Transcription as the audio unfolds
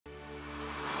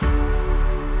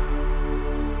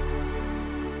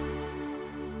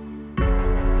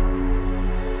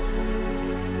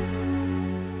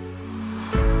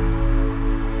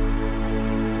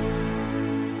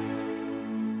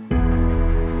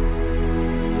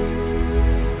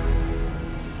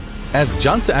As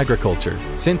Cansa Agriculture,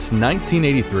 since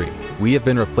 1983, we have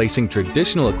been replacing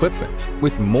traditional equipment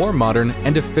with more modern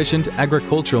and efficient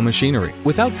agricultural machinery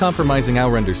without compromising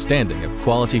our understanding of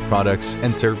quality products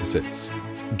and services,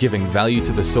 giving value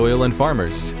to the soil and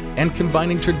farmers, and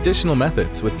combining traditional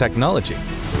methods with technology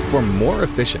for more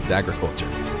efficient agriculture.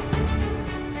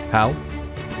 How?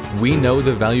 We know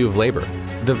the value of labor,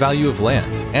 the value of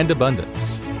land, and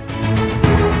abundance.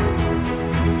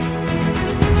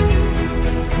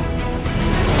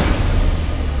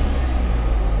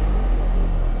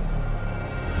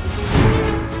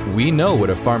 We know what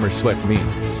a farmer's sweat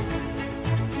means.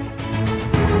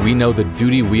 We know the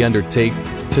duty we undertake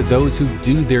to those who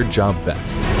do their job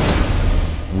best.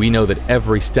 We know that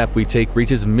every step we take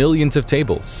reaches millions of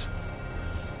tables,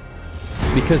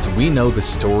 because we know the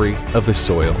story of the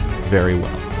soil very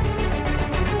well.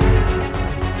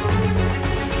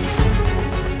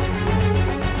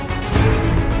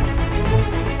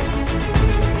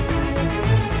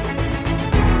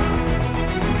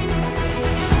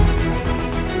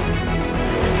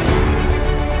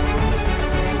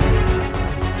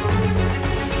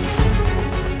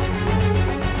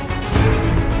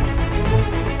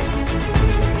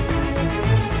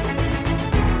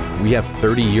 We have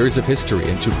 30 years of history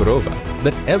in Chukurova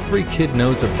that every kid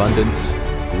knows abundance,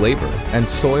 labor, and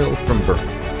soil from birth.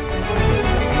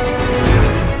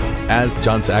 As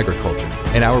Cansa Agriculture,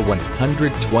 in our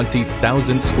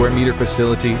 120,000 square meter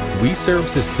facility, we serve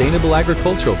sustainable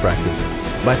agricultural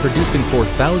practices by producing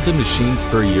 4,000 machines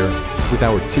per year with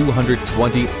our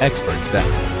 220 expert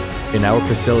staff. In our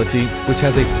facility, which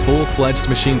has a full-fledged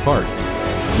machine park,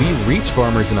 we reach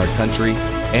farmers in our country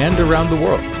and around the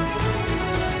world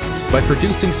by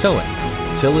producing sowing,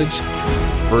 tillage,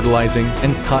 fertilizing,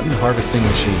 and cotton harvesting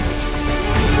machines.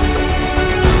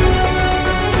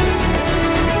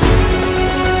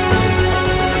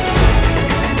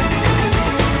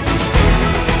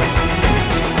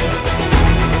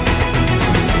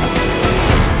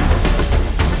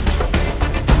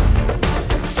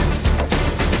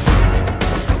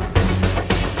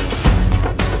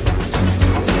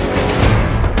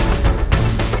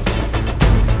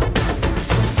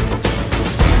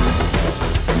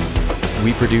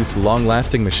 We produce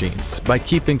long-lasting machines by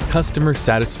keeping customer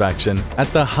satisfaction at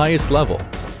the highest level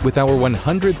with our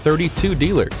 132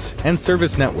 dealers and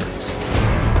service networks.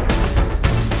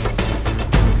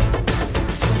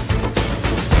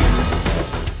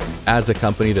 As a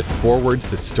company that forwards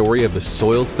the story of the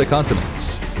soil to the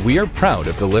continents, we are proud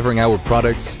of delivering our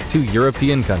products to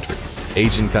European countries,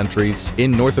 Asian countries,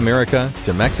 in North America,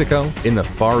 to Mexico, in the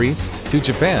Far East, to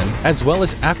Japan, as well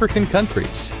as African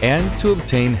countries, and to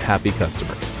obtain happy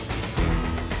customers.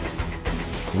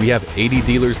 We have 80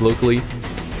 dealers locally,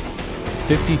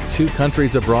 52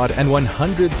 countries abroad, and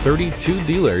 132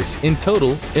 dealers in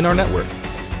total in our network.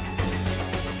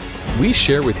 We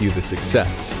share with you the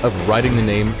success of writing the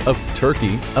name of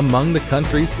Turkey among the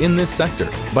countries in this sector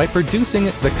by producing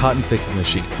the cotton picking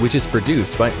machine, which is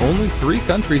produced by only 3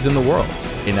 countries in the world.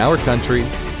 In our country,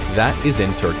 that is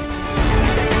in Turkey.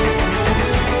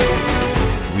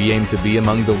 We aim to be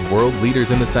among the world leaders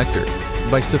in the sector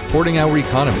by supporting our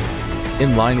economy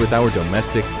in line with our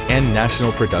domestic and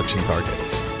national production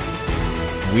targets.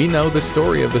 We know the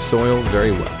story of the soil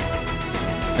very well,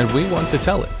 and we want to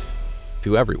tell it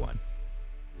to everyone.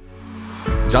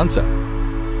 Cansa,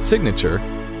 signature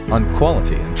on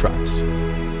quality and trust.